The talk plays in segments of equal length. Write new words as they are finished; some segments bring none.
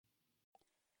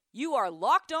You are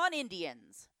Locked On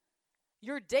Indians,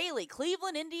 your daily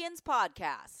Cleveland Indians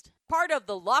podcast. Part of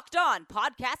the Locked On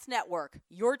Podcast Network,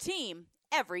 your team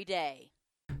every day.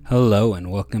 Hello and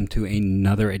welcome to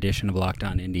another edition of Locked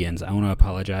On Indians. I want to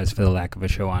apologize for the lack of a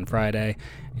show on Friday.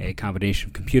 A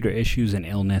combination of computer issues and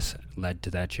illness led to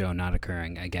that show not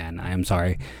occurring again. I am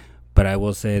sorry, but I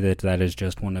will say that is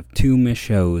just one of two missed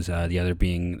shows, the other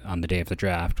being on the day of the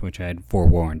draft, which I had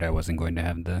forewarned I wasn't going to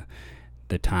have the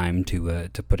time to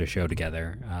put a show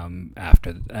together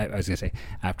after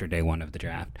day one of the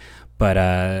draft. But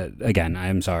again,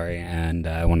 I'm sorry, and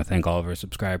I want to thank all of our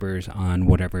subscribers on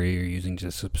whatever you're using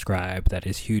to subscribe. That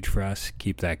is huge for us.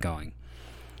 Keep that going.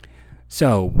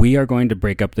 So we are going to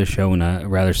break up the show in a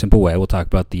rather simple way. We'll talk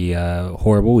about the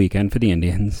horrible weekend for the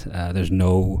Indians. There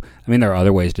are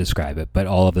other ways to describe it, but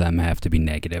all of them have to be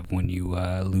negative when you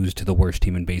lose to the worst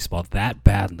team in baseball that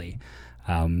badly.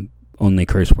 Only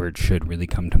curse words should really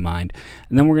come to mind.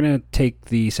 And then we're going to take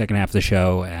the second half of the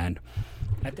show, and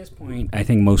at this point, I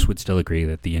think most would still agree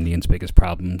that the Indians' biggest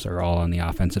problems are all on the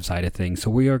offensive side of things.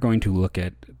 So we are going to look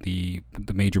at the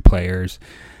major players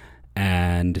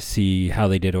and see how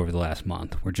they did over the last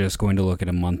month. We're just going to look at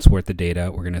a month's worth of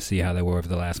data. We're going to see how they were over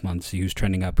the last month, see who's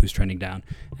trending up, who's trending down,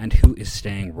 and who is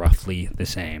staying roughly the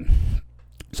same.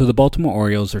 So the Baltimore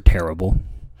Orioles are terrible.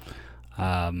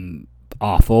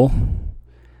 Awful.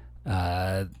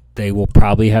 They will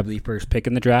probably have the first pick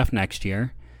in the draft next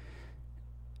year,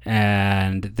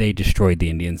 and they destroyed the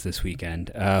Indians this weekend.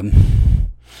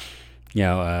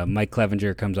 Mike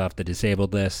Clevenger comes off the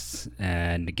disabled list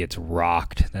and gets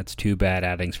rocked. That's two bad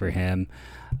outings for him.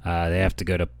 They have to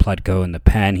go to Plutko in the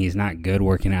pen. He's not good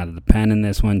working out of the pen in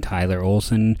this one. Tyler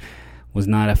Olson was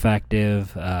not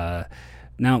effective.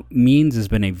 Now, Means has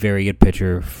been a very good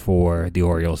pitcher for the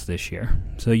Orioles this year,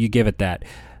 so you give it that.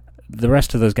 The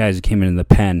rest of those guys who came in the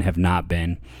pen have not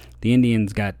been. The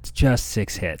Indians got just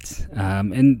 6 hits.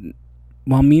 And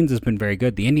while Means has been very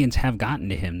good, the Indians have gotten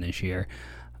to him this year.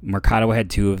 Mercado had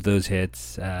 2 of those hits.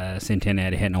 Santana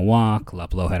had a hit and a walk.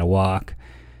 Luplow had a walk.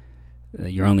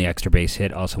 Your only extra base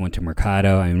hit also went to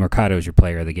Mercado. I mean, Mercado is your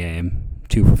player of the game.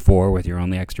 2 for 4 with your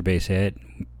only extra base hit.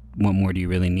 What more do you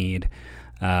really need?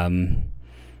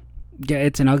 Yeah,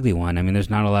 it's an ugly one. I mean, there's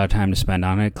not a lot of time to spend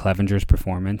on it. Clevenger's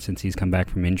performance, since he's come back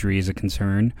from injury, is a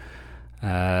concern.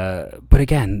 But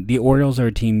again, the Orioles are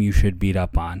a team you should beat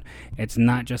up on. It's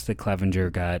not just that Clevenger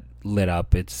got lit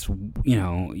up. It's,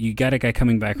 you got a guy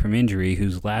coming back from injury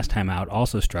whose last time out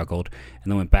also struggled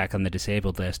and then went back on the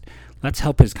disabled list. Let's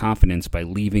help his confidence by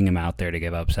leaving him out there to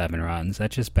give up 7 runs.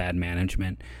 That's just bad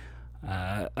management.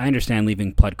 I understand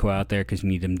leaving Plutko out there because you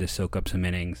need him to soak up some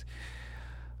innings.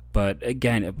 But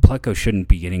again, Plutko shouldn't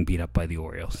be getting beat up by the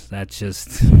Orioles. That's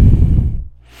just...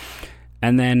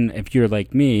 And then, if you're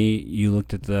like me, you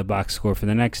looked at the box score for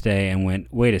the next day and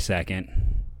went, wait a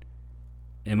second.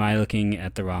 Am I looking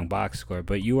at the wrong box score?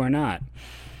 But you are not.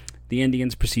 The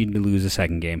Indians proceeded to lose the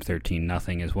second game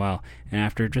 13-0 as well. And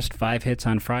after just 5 hits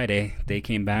on Friday, they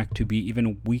came back to be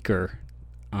even weaker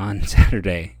on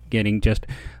Saturday, getting just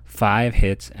 5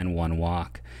 hits and 1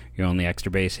 walk. Your only extra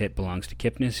base hit belongs to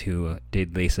Kipnis, who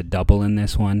did lace a double in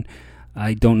this one.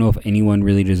 I don't know if anyone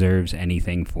really deserves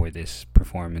anything for this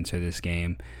performance or this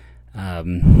game.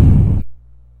 Kevin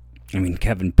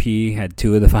P. had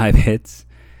 2 of the 5 hits,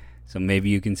 so maybe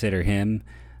you consider him.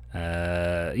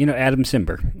 Adam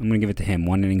Simber, I'm going to give it to him.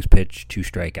 1 innings pitched, 2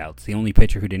 strikeouts. The only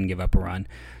pitcher who didn't give up a run.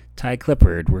 Ty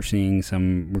Clippard, we're seeing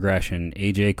some regression.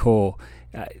 A.J. Cole,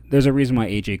 there's a reason why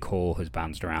A.J. Cole has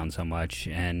bounced around so much,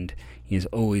 and he's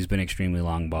always been extremely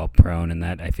long ball prone, and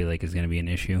that I feel like is going to be an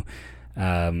issue.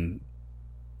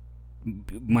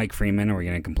 Mike Freeman, are we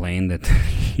going to complain that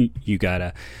you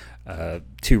got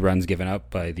 2 runs given up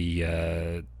by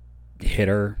the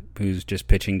hitter who's just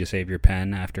pitching to save your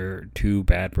pen after 2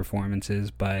 bad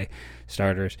performances by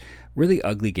starters? Really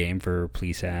ugly game for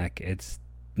Plesac. It's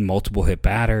multiple hit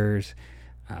batters,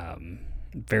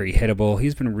 very hittable.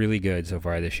 He's been really good so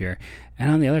far this year. And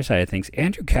on the other side of things,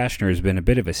 Andrew Kashner has been a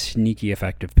bit of a sneaky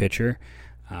effective pitcher.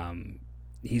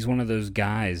 He's one of those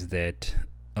guys that,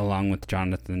 along with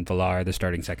Jonathan Villar, the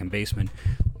starting second baseman,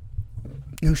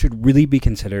 who should really be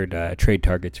considered trade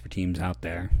targets for teams out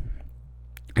there.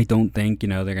 I don't think,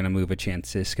 they're going to move a Chance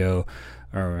Cisco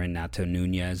or Renato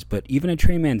Nunez, but even a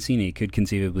Trey Mancini could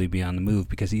conceivably be on the move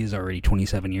because he is already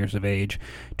 27 years of age.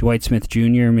 Dwight Smith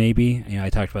Jr. maybe. I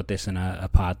talked about this in a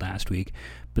pod last week,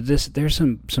 but there's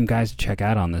some guys to check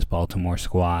out on this Baltimore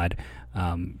squad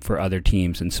for other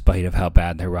teams in spite of how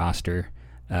bad their roster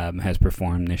has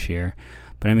performed this year.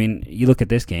 But, I mean, you look at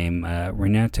this game,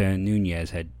 Renato Nunez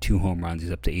had 2 home runs.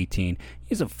 He's up to 18.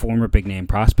 He's a former big-name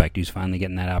prospect who's finally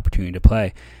getting that opportunity to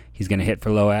play. He's going to hit for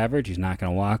low average. He's not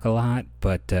going to walk a lot.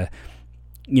 But,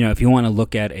 if you want to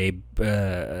look at a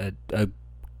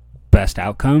best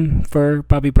outcome for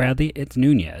Bobby Bradley, it's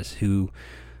Nunez, who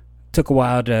took a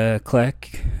while to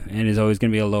click and is always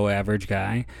going to be a low average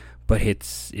guy, but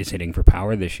is hitting for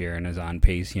power this year and is on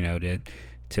pace,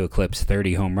 to eclipse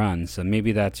 30 home runs. So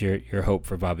maybe that's your hope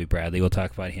for Bobby Bradley. We'll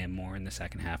talk about him more in the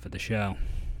second half of the show.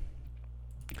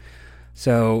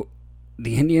 So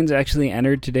the Indians actually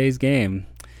entered today's game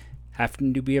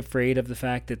having to be afraid of the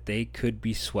fact that they could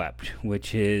be swept,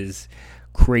 which is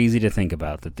crazy to think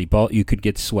about, that you could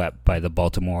get swept by the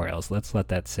Baltimore Orioles. Let's let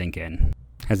that sink in.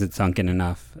 Has it sunk in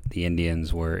enough? The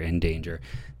Indians were in danger.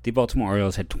 The Baltimore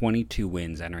Orioles had 22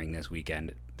 wins entering this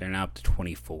weekend. They're now up to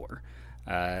 24.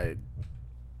 And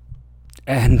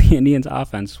the Indians'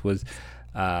 offense was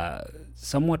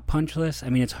somewhat punchless. I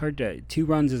mean, it's hard to... 2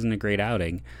 runs isn't a great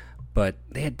outing, but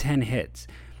they had 10 hits.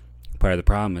 Part of the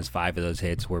problem is 5 of those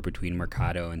hits were between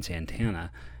Mercado and Santana,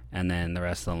 and then the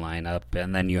rest of the lineup.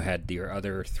 And then you had your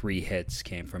other 3 hits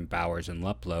came from Bowers and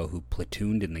Luplow, who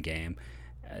platooned in the game.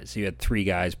 So you had 3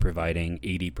 guys providing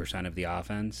 80% of the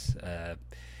offense.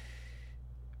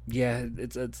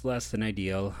 It's less than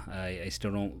ideal. I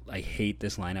still don't. I hate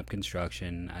this lineup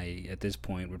construction. I at this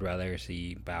point would rather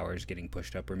see Bowers getting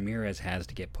pushed up. Ramirez has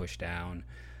to get pushed down.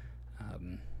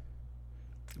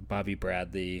 Bobby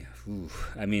Bradley.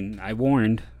 I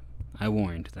warned.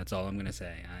 That's all I'm gonna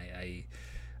say.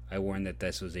 I warned that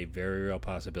this was a very real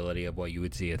possibility of what you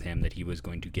would see with him, that he was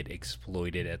going to get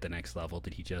exploited at the next level,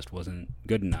 that he just wasn't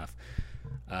good enough.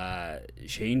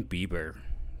 Shane Bieber,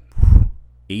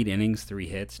 8 innings, 3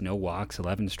 hits, no walks,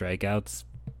 11 strikeouts.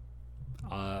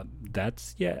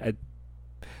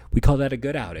 We call that a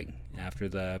good outing. After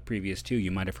the previous 2,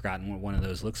 you might have forgotten what one of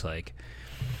those looks like.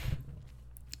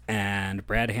 And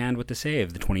Brad Hand with the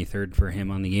save, the 23rd for him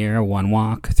on the year. 1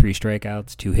 walk, 3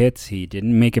 strikeouts, 2 hits. He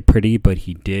didn't make it pretty, but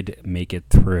he did make it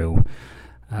through.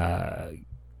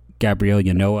 Gabriel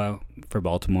Ynoa for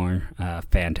Baltimore,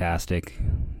 fantastic.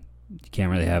 You can't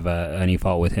really have any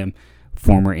fault with him.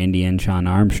 Former Indian Sean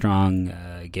Armstrong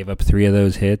gave up 3 of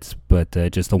those hits, but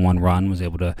just the 1 run was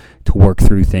able to work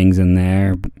through things in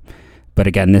there. But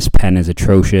again, this pen is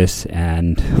atrocious,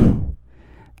 and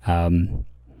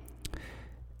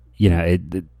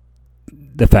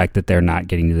the fact that they're not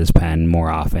getting to this pen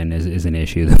more often is an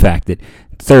issue. The fact that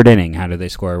 3rd inning, how did they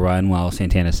score a run? Well,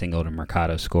 Santana singled and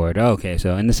Mercado scored. Okay,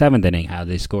 so in the 7th inning, how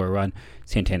did they score a run?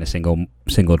 Santana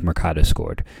singled, Mercado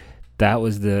scored. That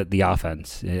was the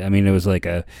offense. I mean, it was like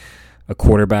a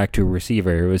quarterback to a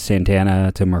receiver. It was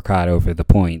Santana to Mercado for the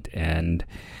point, and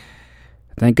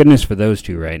thank goodness for those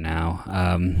 2 right now.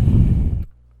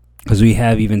 Because we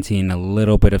have even seen a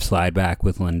little bit of slide back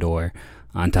with Lindor,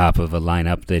 on top of a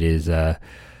lineup that is,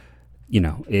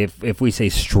 if we say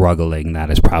struggling, that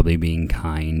is probably being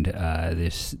kind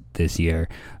this year.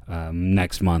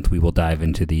 Next month we will dive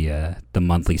into the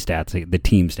monthly stats, the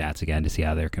team stats again, to see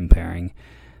how they're comparing.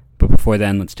 But before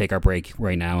then, let's take our break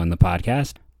right now in the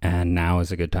podcast. And now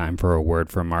is a good time for a word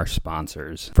from our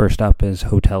sponsors. First up is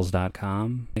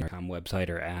Hotels.com, website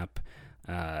or app.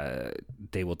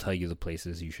 They will tell you the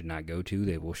places you should not go to.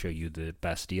 They will show you the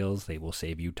best deals. They will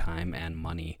save you time and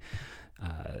money.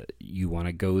 You want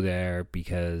to go there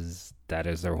because that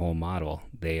is their whole model.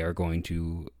 They are going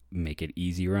to make it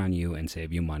easier on you and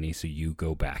save you money, so you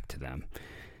go back to them.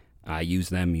 Use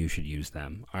them. You should use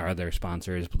them. Our other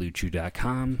sponsor is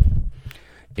BlueChew.com.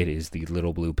 It is the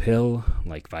little blue pill,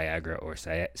 like Viagra or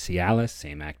Cialis,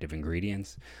 same active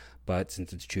ingredients. But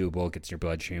since it's chewable, it gets your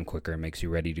bloodstream quicker, and makes you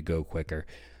ready to go quicker.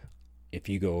 If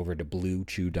you go over to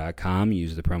BlueChew.com,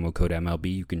 use the promo code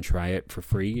MLB, you can try it for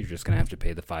free. You're just going to have to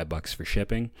pay the $5 for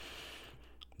shipping.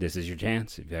 This is your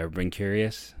chance. If you've ever been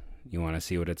curious, you want to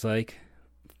see what it's like,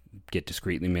 get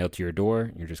discreetly mailed to your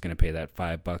door. You're just going to pay that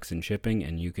 $5 in shipping,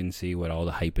 and you can see what all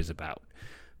the hype is about.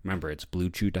 Remember, it's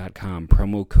BlueChew.com,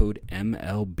 promo code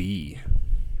MLB.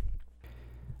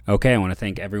 Okay, I want to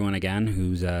thank everyone again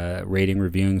who's rating,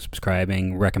 reviewing,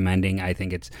 subscribing, recommending. I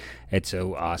think it's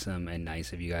so awesome and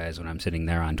nice of you guys when I'm sitting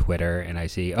there on Twitter and I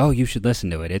see, oh, you should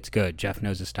listen to it. It's good. Jeff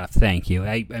knows his stuff. Thank you.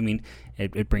 I mean,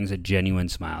 it brings a genuine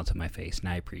smile to my face, and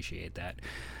I appreciate that.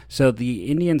 So the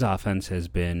Indians' offense has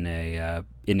been an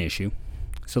issue.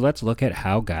 So let's look at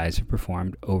how guys have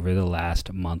performed over the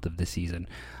last month of the season.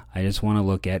 I just want to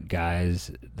look at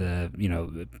guys, the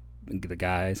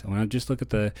guys. I want to just look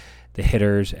at the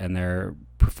hitters and their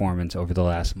performance over the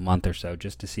last month or so,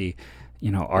 just to see,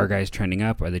 are guys trending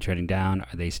up? Are they trending down?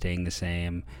 Are they staying the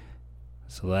same?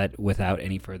 So without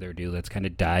any further ado, let's kind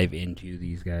of dive into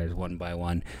these guys one by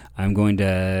one. I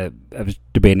was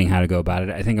debating how to go about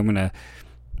it. I think I'm going to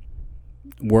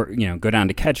go down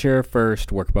to catcher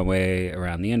first, work my way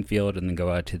around the infield, and then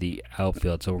go out to the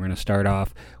outfield. So we're going to start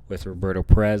off with Roberto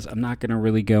Perez. I'm not going to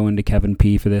really go into Kevin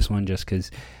P for this one just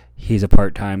because he's a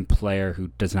part-time player who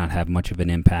does not have much of an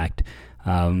impact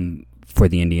for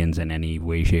the Indians in any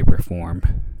way, shape, or form.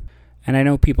 And I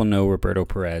know people know Roberto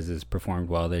Perez has performed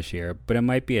well this year, but it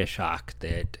might be a shock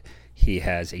that he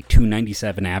has a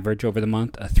 297 average over the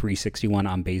month, a 361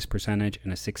 on-base percentage,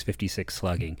 and a 656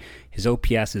 slugging. His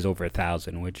OPS is over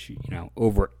 1,000, which,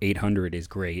 over 800 is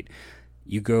great.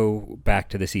 You go back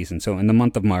to the season. So in the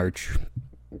month of March,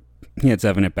 he had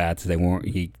 7 at-bats. No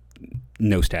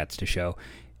stats to show.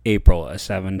 April, a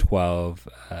 712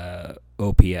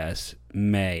 OPS.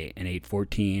 May, an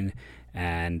 814.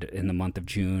 And in the month of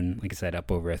June, like I said,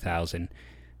 up over 1,000.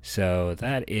 So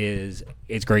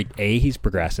it's great. He's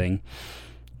progressing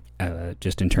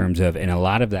just in terms of, and a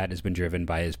lot of that has been driven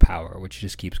by his power, which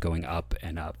just keeps going up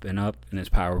and up and up. And his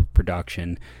power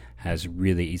production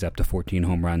he's up to 14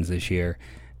 home runs this year.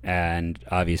 And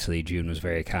obviously June was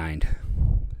very kind.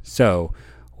 So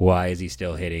why is he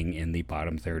still hitting in the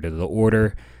bottom third of the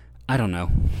order? I don't know.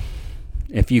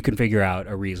 If you can figure out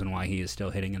a reason why he is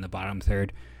still hitting in the bottom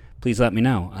third, please let me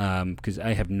know, because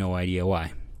I have no idea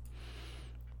why.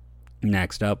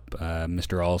 Next up,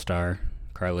 Mr. All-Star,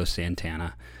 Carlos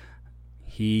Santana.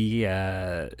 This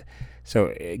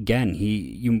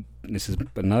is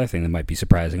another thing that might be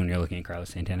surprising when you're looking at Carlos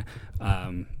Santana.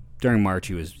 During March,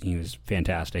 he was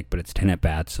fantastic, but it's 10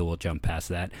 at-bats, so we'll jump past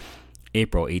that.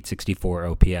 April, 864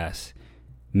 OPS.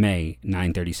 May,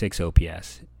 936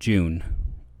 OPS. June,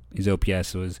 his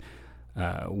OPS was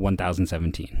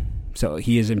 1,017. So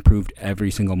he has improved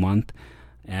every single month.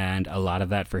 And a lot of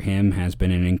that for him has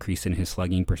been an increase in his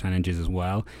slugging percentages as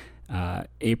well.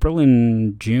 April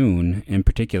and June, in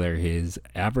particular, his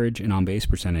average and on-base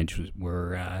percentage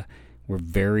were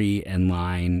very in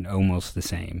line, almost the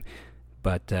same.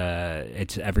 But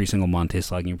it's every single month his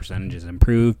slugging percentage has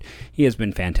improved. He has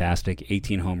been fantastic.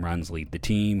 18 home runs lead the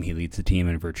team. He leads the team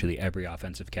in virtually every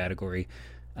offensive category.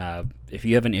 If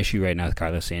you have an issue right now with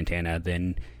Carlos Santana,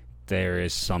 then there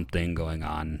is something going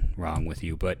on wrong with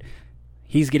you. But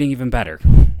he's getting even better.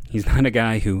 He's not a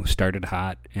guy who started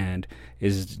hot and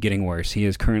is getting worse. He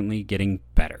is currently getting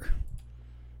better.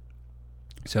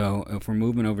 So if we're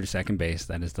moving over to second base,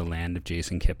 that is the land of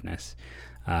Jason Kipnis.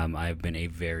 I've been a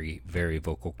very, very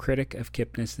vocal critic of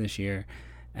Kipnis this year.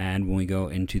 And when we go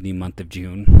into the month of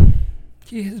June,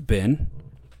 he has been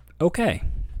okay.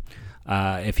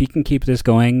 If he can keep this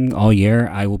going all year,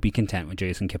 I will be content with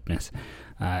Jason Kipnis.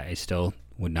 I still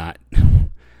would not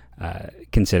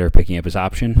consider picking up his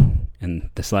option in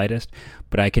the slightest,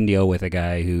 but I can deal with a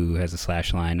guy who has a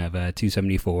slash line of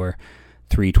 274,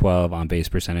 312 on base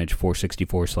percentage,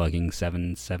 464 slugging,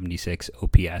 776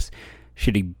 OPS.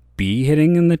 Should he be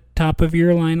hitting in the top of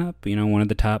your lineup? One of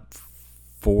the top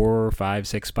 4, 5,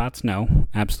 6 spots? No,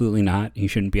 absolutely not. He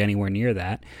shouldn't be anywhere near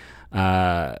that.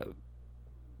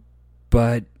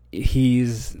 But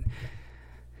he's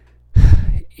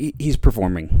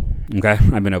performing, okay?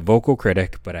 I've been a vocal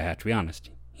critic, but I have to be honest.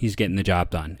 He's getting the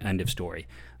job done. End of story.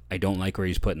 I don't like where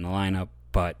he's put in the lineup,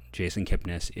 but Jason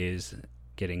Kipnis is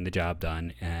getting the job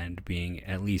done and being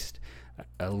at least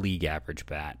a league average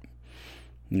bat.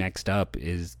 Next up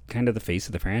is kind of the face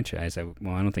of the franchise. I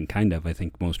don't think kind of. I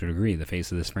think most would agree. The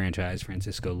face of this franchise,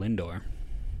 Francisco Lindor.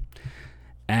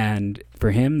 And for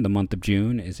him, the month of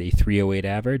June is a 308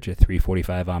 average, a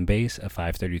 345 on base, a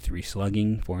 533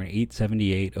 slugging for an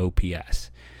 878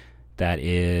 OPS. That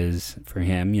is for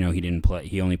him. He didn't play.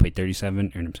 He only played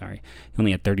 37. He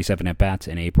only had 37 at bats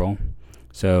in April.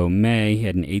 So May he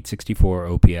had an 864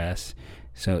 OPS.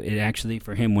 So it actually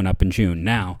for him went up in June.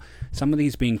 Now, some of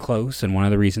these being close, and one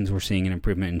of the reasons we're seeing an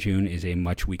improvement in June is a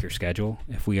much weaker schedule,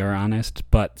 if we are honest.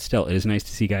 But still, it is nice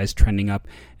to see guys trending up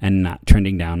and not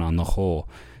trending down on the whole.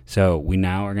 So we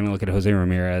now are going to look at Jose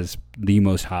Ramirez, the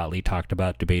most hotly talked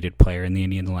about, debated player in the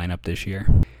Indians lineup this year.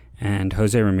 And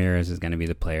Jose Ramirez is going to be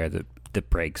the player that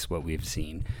breaks what we've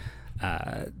seen.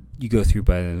 You go through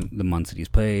by the months that he's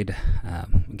played.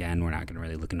 Again, we're not going to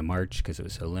really look into March because it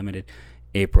was so limited.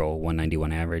 April,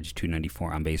 191 average,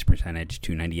 294 on base percentage,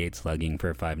 298 slugging for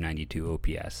a 592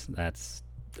 OPS. That's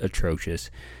atrocious.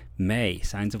 May,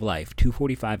 signs of life,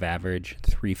 245 average,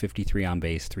 353 on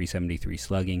base, 373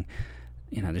 slugging.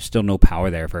 There's still no power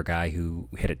there for a guy who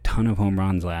hit a ton of home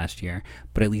runs last year,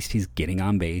 but at least he's getting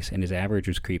on base and his average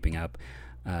was creeping up.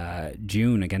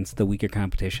 June, against the weaker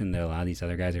competition that a lot of these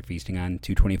other guys are feasting on,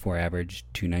 224 average,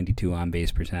 292 on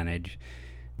base percentage,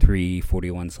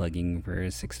 341 slugging for a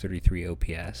 633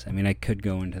 OPS. I could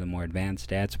go into the more advanced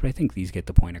stats, but I think these get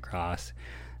the point across.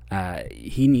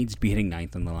 he needs to be hitting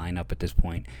ninth in the lineup at this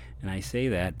point. And I say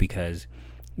that because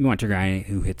you want your guy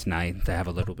who hits ninth to have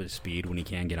a little bit of speed when he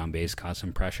can get on base, cause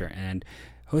some pressure. And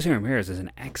Jose Ramirez is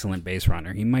an excellent base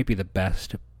runner. He might be the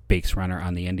best base runner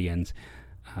on the Indians.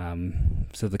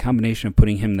 So the combination of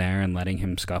putting him there and letting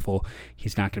him scuffle,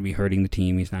 he's not going to be hurting the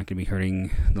team. He's not going to be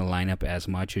hurting the lineup as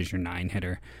much as your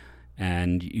 9-hitter.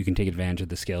 And you can take advantage of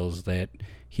the skills that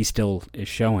he still is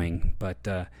showing.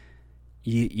 But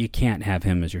you can't have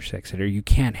him as your 6-hitter. You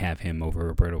can't have him over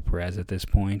Roberto Perez at this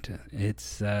point.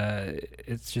 It's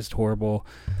just horrible.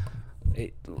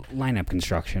 Lineup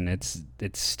construction. It's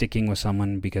sticking with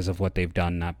someone because of what they've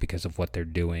done, not because of what they're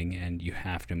doing, and you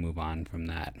have to move on from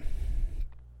that.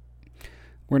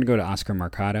 We're going to go to Oscar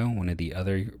Mercado, one of the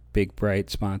other big bright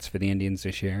spots for the Indians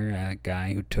this year, a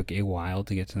guy who took a while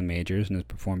to get to the majors and has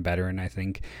performed better than I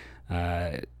think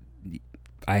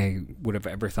I would have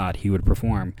ever thought he would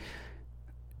perform.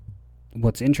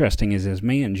 What's interesting is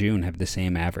May and June have the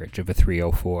same average of a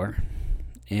 304.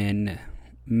 In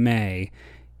May,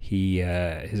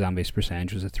 his on-base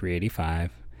percentage was a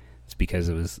 385. It's because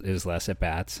it was less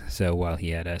at-bats. So while he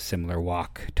had a similar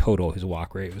walk total, his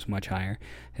walk rate was much higher.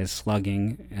 His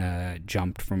slugging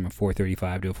jumped from a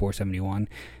 435 to a 471.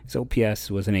 His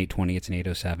OPS was an 820. It's an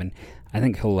 807. I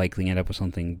think he'll likely end up with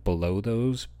something below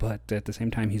those, but at the same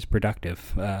time, he's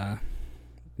productive.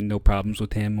 No problems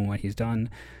with him and what he's done.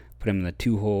 Put him in the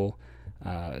 2-hole.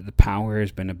 The power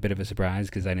has been a bit of a surprise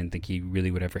because I didn't think he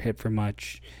really would ever hit for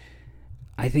much.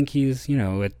 I think he's,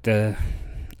 at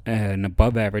an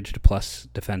above average to plus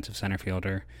defensive center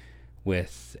fielder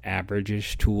with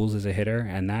average-ish tools as a hitter,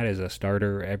 and that is a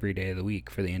starter every day of the week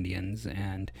for the Indians.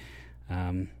 And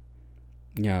I'd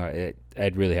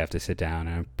really have to sit down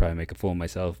and I'd probably make a fool of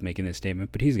myself making this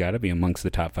statement, but he's got to be amongst the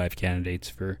top 5 candidates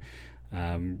for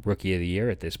Rookie of the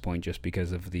Year at this point, just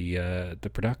because of the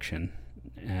production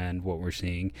and what we're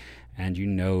seeing. And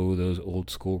those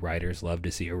old school writers love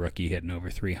to see a rookie hitting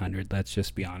over 300. Let's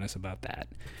just be honest about that.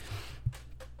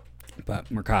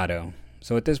 But Mercado.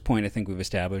 So at this point, I think we've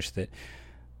established that.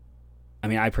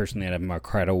 I personally had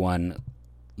Mercado 1,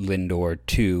 Lindor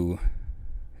 2.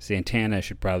 Santana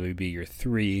should probably be your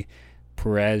 3.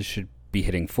 Perez should be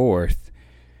hitting 4th.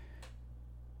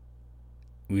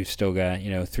 We've still got,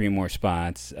 3 more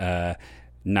spots.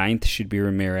 9th should be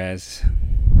Ramirez.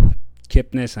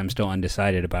 Kipnis, I'm still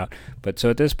undecided about. But so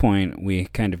at this point, we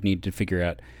kind of need to figure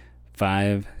out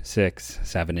 5, 6,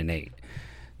 7, and 8.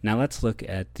 Now let's look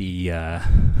at the... there's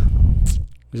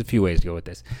a few ways to go with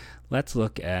this. Let's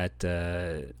look at...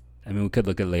 we could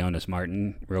look at Leonys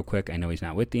Martin real quick. I know he's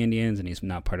not with the Indians, and he's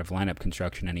not part of lineup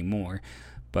construction anymore.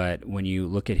 But when you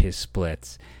look at his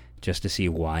splits, just to see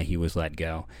why he was let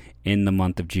go, in the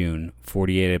month of June,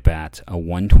 48 at-bats, a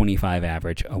 125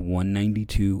 average, a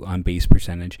 192 on-base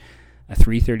percentage, a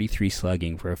 333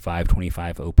 slugging for a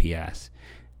 525 OPS.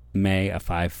 May, a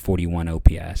 541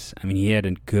 OPS. He had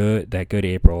that good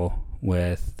April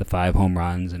with the 5 home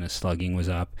runs and his slugging was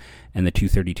up, and the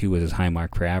 232 was his high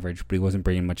mark for average, but he wasn't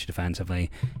bringing much defensively.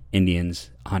 Indians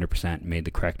 100% made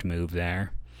the correct move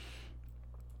there.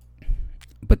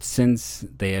 But since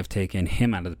they have taken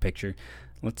him out of the picture,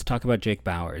 let's talk about Jake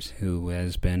Bauers, who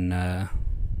has been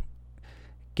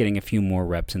getting a few more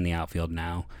reps in the outfield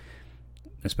now,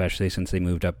 especially since they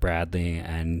moved up Bradley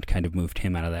and kind of moved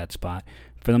him out of that spot.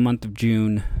 For the month of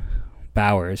June,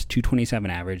 Bauers, 227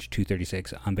 average,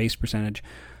 236 on base percentage,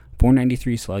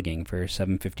 493 slugging for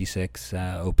 756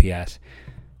 OPS.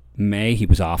 May, he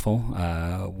was awful,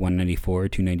 194,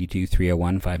 292,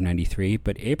 301, 593.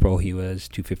 But April, he was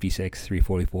 256,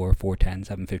 344, 410,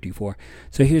 754.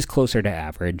 So he was closer to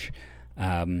average.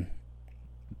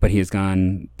 But he has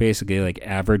gone basically like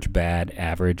average, bad,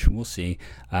 average. We'll see.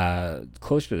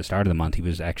 Closer to the start of the month, he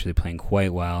was actually playing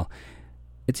quite well.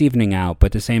 It's evening out, but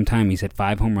at the same time, he's hit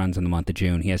 5 home runs in the month of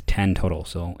June. He has 10 total.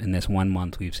 So in this 1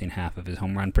 month, we've seen half of his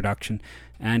home run production.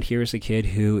 And here's a kid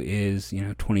who is,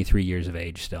 23 years of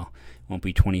age still. Won't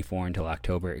be 24 until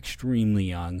October. Extremely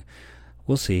young.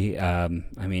 We'll see.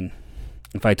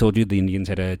 If I told you the Indians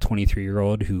had a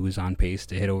 23-year-old who was on pace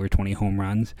to hit over 20 home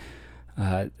runs,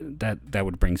 that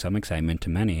would bring some excitement to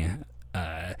many.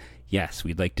 Yes,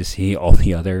 we'd like to see all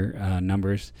the other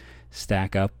numbers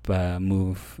stack up,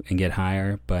 move, and get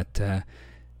higher, but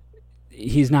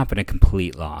he's not been a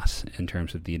complete loss in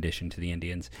terms of the addition to the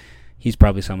Indians. He's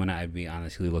probably someone I'd be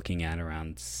honestly looking at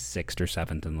around 6th or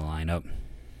 7th in the lineup.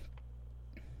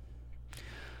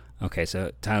 Okay,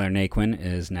 so Tyler Naquin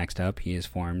is next up. He has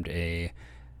formed a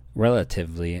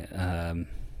relatively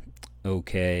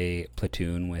okay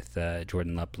platoon with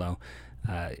Jordan Luplow.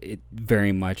 It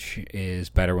very much is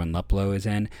better when Luplow is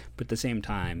in, but at the same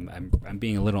time, I'm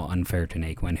being a little unfair to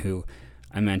Naquin, who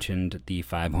I mentioned the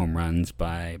 5 home runs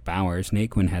by Bauers.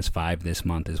 Naquin has 5 this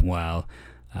month as well.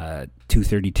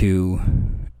 232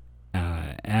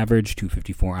 average,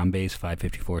 254 on base,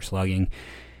 554 slugging.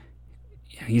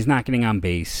 He's not getting on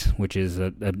base, which is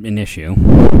an issue,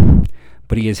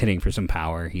 but he is hitting for some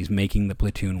power. He's making the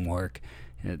platoon work.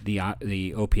 The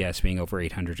OPS being over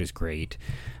 800 is great.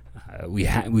 We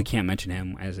can't mention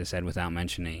him, as I said, without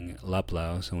mentioning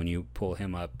Luplow. So when you pull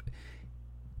him up,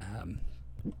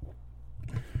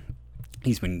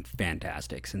 he's been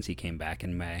fantastic since he came back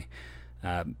in May.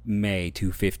 May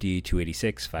 250,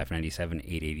 286, 597,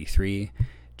 883.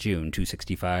 June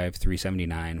 265,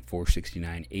 379,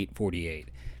 469, 848.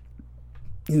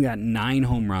 He's got 9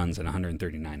 home runs and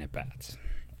 139 at bats.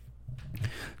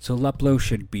 So Luplow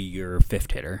should be your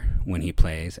 5th hitter when he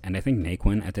plays, and I think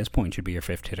Naquin at this point should be your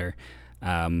 5th hitter.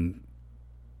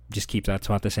 Just keep that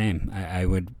spot the same. I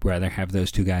would rather have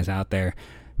those 2 guys out there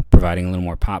providing a little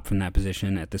more pop from that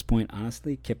position. At this point,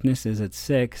 honestly, Kipnis is at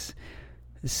 6.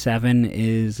 7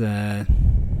 is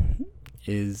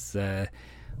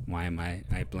why am I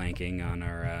blanking on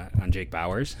on Jake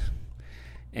Bauers?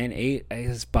 And 8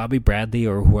 is Bobby Bradley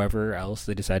or whoever else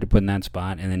they decide to put in that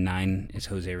spot. And then 9 is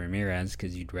Jose Ramirez,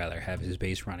 because you'd rather have his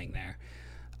base running there.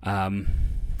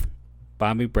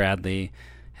 Bobby Bradley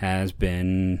has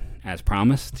been, as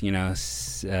promised,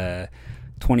 20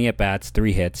 at-bats,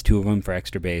 3 hits, 2 of them for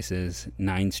extra bases,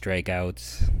 9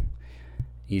 strikeouts.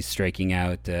 He's striking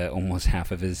out almost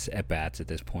half of his at-bats at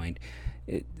this point.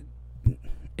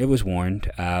 It was warned.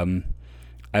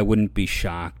 I wouldn't be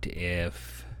shocked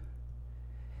if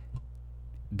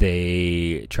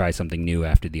they try something new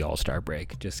after the All-Star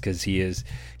break, just because he's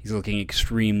looking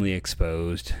extremely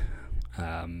exposed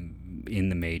in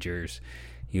the majors.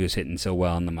 He was hitting so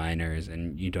well in the minors,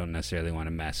 and you don't necessarily want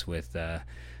to mess with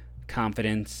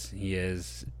confidence. He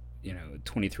is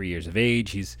 23 years of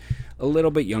age. He's a little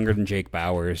bit younger than Jake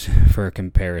Bauers for a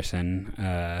comparison,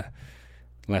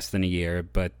 less than a year,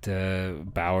 but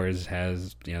Bauers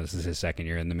has, this is his 2nd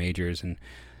year in the majors, and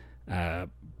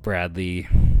Bradley,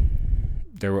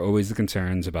 there were always the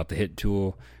concerns about the hit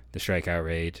tool, the strikeout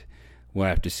rate. We'll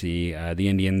have to see. The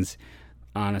Indians,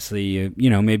 honestly,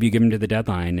 maybe you give him to the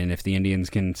deadline, and if the Indians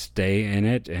can stay in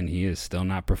it and he is still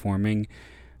not performing,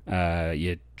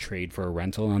 you trade for a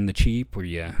rental on the cheap, or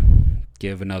you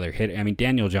give another hit. I mean,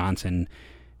 Daniel Johnson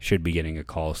should be getting a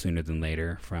call sooner than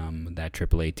later from that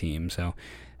AAA team. So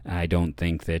I don't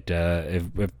think that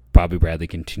if Bobby Bradley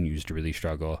continues to really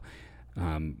struggle,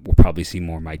 we'll probably see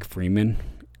more Mike Freeman,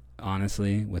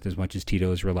 honestly, with as much as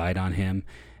Tito has relied on him.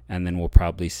 And then we'll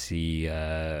probably see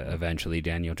eventually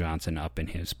Daniel Johnson up in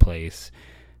his place,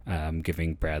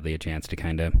 giving Bradley a chance to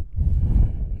kind of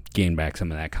gain back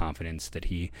some of that confidence that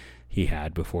he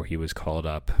had before he was called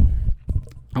up.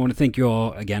 I want to thank you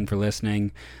all again for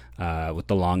listening. With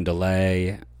the long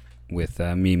delay, with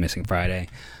me missing Friday,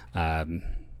 I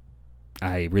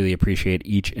really appreciate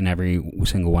each and every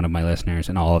single one of my listeners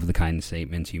and all of the kind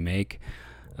statements you make.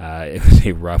 It was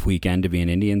a rough weekend to be an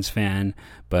Indians fan,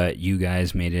 but you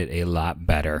guys made it a lot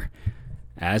better.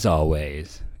 As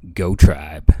always, go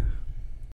Tribe.